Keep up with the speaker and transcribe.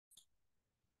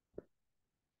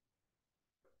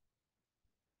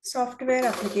software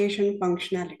application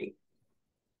functionality.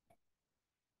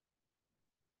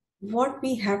 What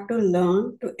we have to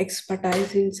learn to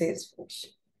expertise in Salesforce.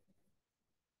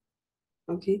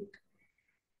 Okay.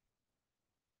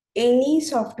 Any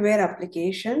software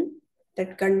application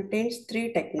that contains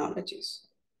three technologies.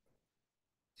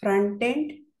 Front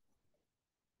end,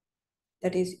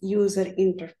 that is user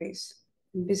interface.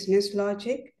 Business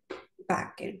logic,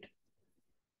 backend.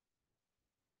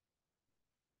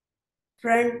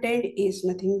 Front end is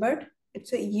nothing but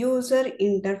it's a user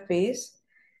interface,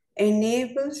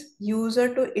 enables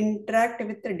user to interact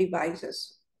with the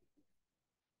devices.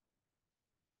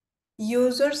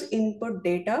 Users input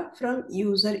data from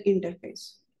user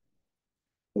interface.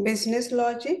 Business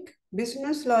logic.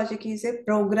 Business logic is a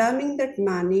programming that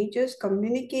manages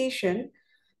communication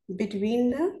between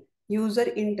the user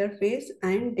interface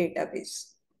and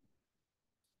database.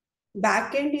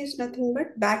 Backend is nothing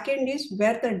but backend is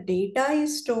where the data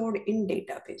is stored in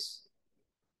database.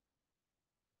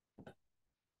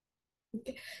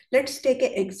 Okay. Let's take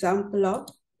an example of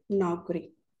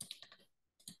Naukri.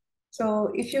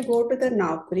 So if you go to the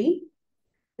Naukri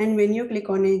and when you click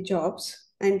on a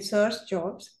jobs and search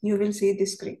jobs, you will see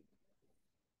this screen.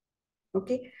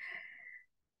 Okay.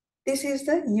 This is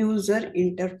the user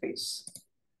interface.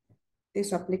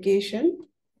 This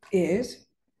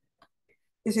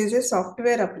is a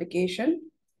software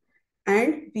application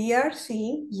and we are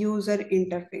seeing user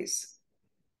interface.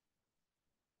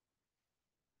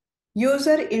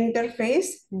 User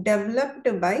interface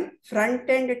developed by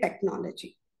front-end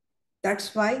technology.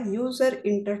 That's why user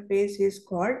interface is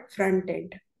called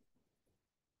front-end.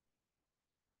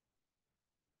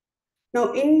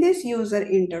 Now in this user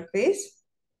interface,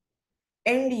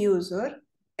 end user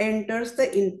enters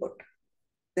the input.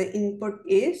 The input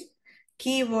is,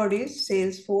 keyword is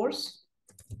Salesforce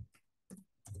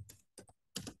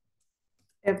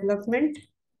development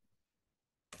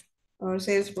or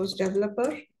Salesforce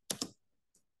developer.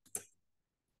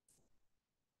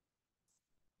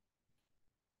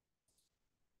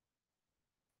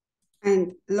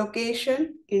 And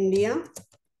location, India.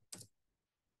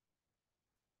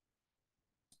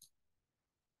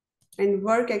 And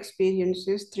work experience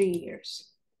is 3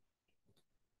 years.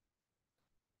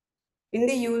 In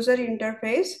the user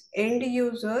interface, end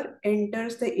user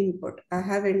enters the input. I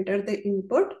have entered the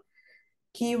input,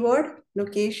 keyword,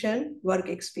 location, work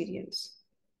experience.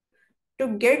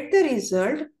 To get the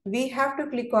result, we have to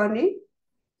click on a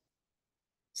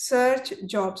search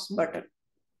jobs button.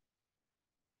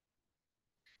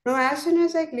 Now, as soon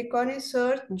as I click on a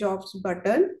search jobs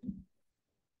button,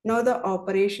 now the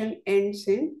operation ends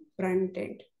in front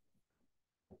end.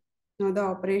 Now the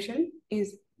operation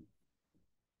is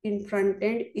in front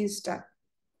end is done.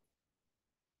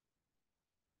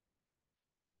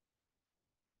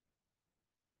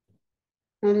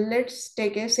 Now let's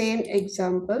take a same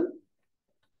example.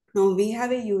 Now we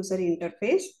have a user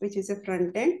interface, which is a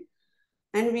front end,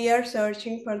 and we are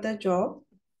searching for the job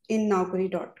in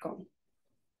Naukri.com,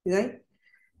 right?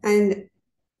 And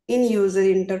in user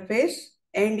interface,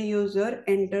 end user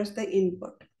enters the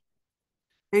input.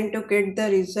 And to get the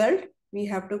result, we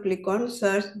have to click on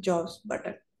search jobs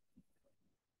button.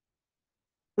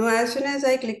 Now, as soon as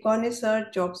I click on a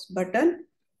search jobs button,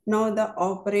 now the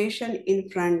operation in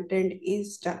front end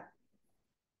is done.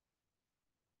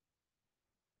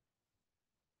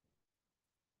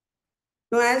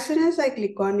 Now, as soon as I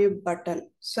click on a button,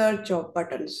 search job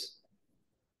buttons,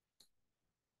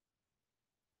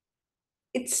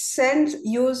 it sends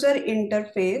user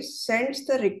interface, sends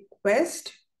the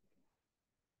request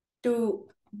to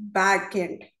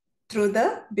backend through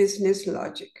the business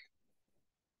logic.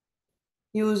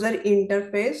 User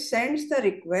interface sends the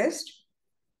request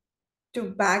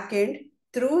to backend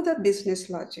through the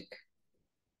business logic.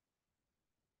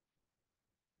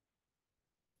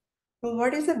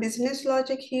 What is the business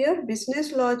logic here?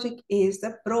 Business logic is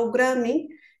the programming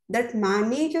that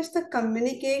manages the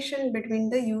communication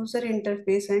between the user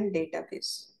interface and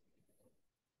database.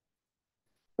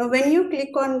 Now, when you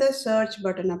click on the search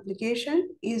button, application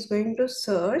is going to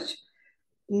search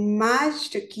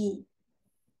matched key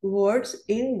words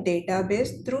in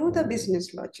database through the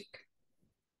business logic.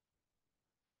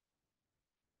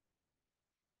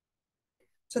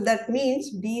 So that means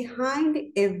behind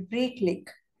every click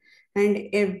and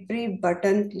every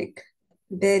button click,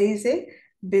 there is a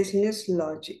business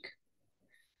logic.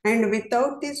 And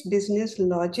without this business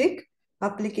logic,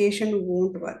 application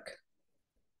won't work.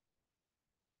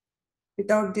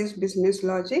 Without this business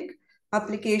logic,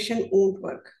 application won't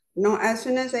work. Now, as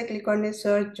soon as I click on a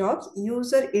search jobs,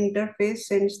 user interface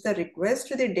sends the request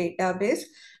to the database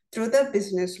through the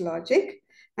business logic.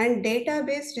 and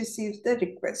database receives the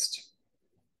request.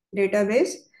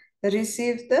 Database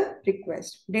receives the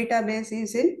request. Database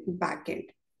is in backend.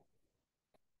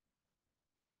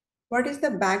 What is the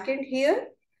backend here?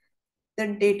 The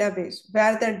database,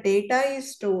 where the data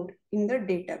is stored in the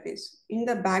database. In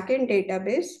the backend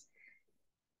database,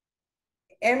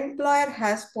 employer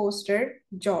has posted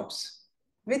jobs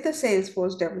with a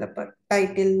Salesforce developer,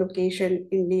 title, location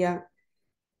India,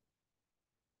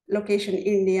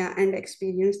 and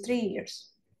experience 3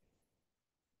 years.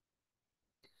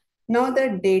 Now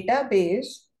the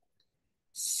database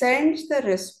sends the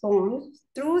response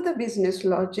through the business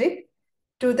logic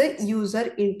to the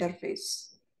user interface.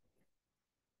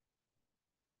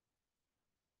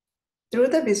 Through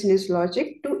the business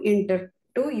logic to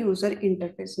user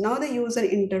interface. Now the user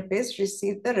interface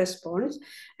receives the response,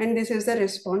 and this is the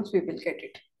response we will get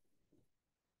it.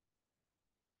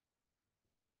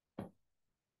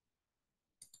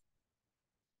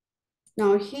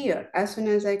 Now here, as soon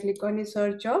as I click on a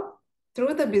search job,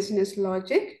 through the business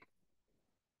logic,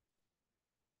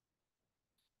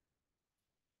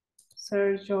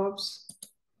 search jobs,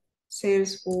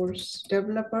 Salesforce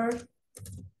developer,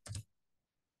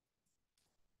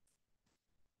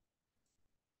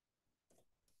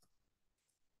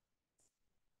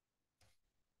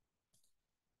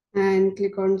 and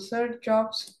click on search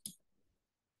jobs.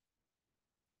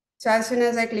 So as soon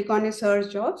as I click on a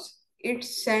search jobs, it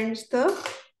sends the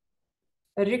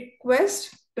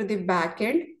request to the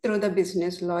backend through the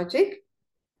business logic,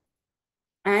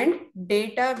 and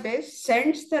database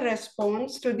sends the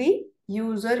response to the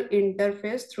user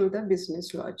interface through the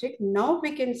business logic. Now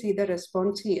we can see the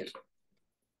response here.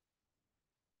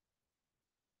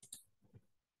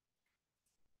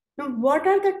 Now, what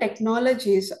are the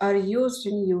technologies are used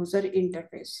in user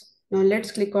interface? Now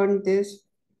let's click on this,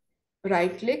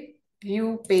 right click,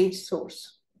 view page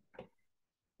source.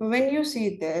 When you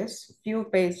see this view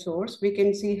page source, we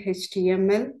can see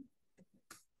HTML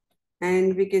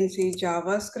and we can see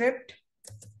JavaScript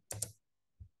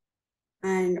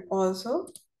and also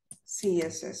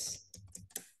CSS.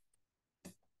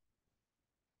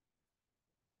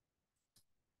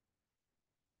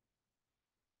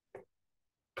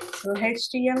 So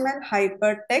HTML,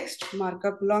 hypertext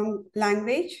markup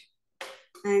language,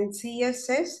 and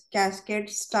CSS, cascade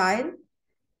style,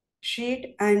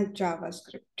 sheet, and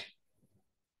JavaScript.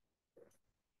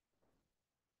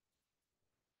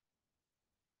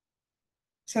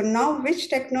 So now which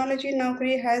technology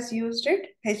Naukri has used it?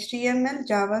 HTML,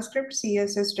 JavaScript,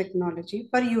 CSS technology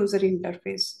for user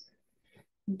interface.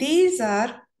 These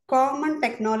are common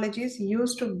technologies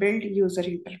used to build user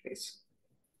interface.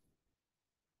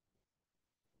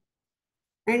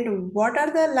 And what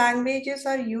are the languages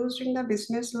are used in the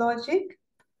business logic?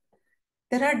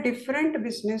 There are different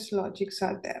business logics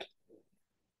are there.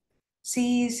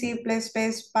 C, C++,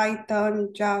 Python,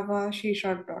 Java,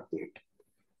 C#.NET.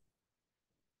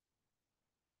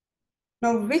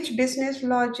 Now, which business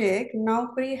logic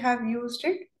Naukri have used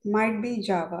it? Might be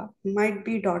Java, might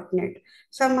be .NET,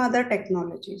 some other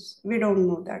technologies. We don't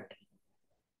know that.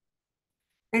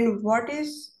 And what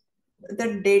is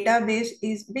the database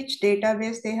is, which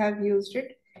database they have used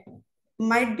it?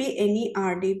 Might be any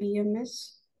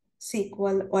RDBMS,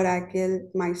 SQL,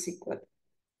 Oracle, MySQL.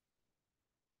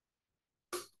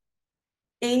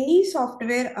 Any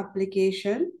software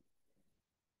application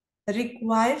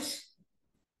requires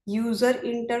user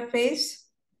interface,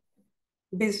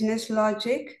 business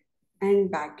logic,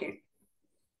 and backend.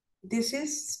 This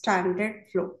is standard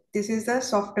flow. This is the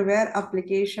software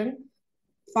application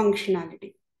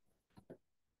functionality.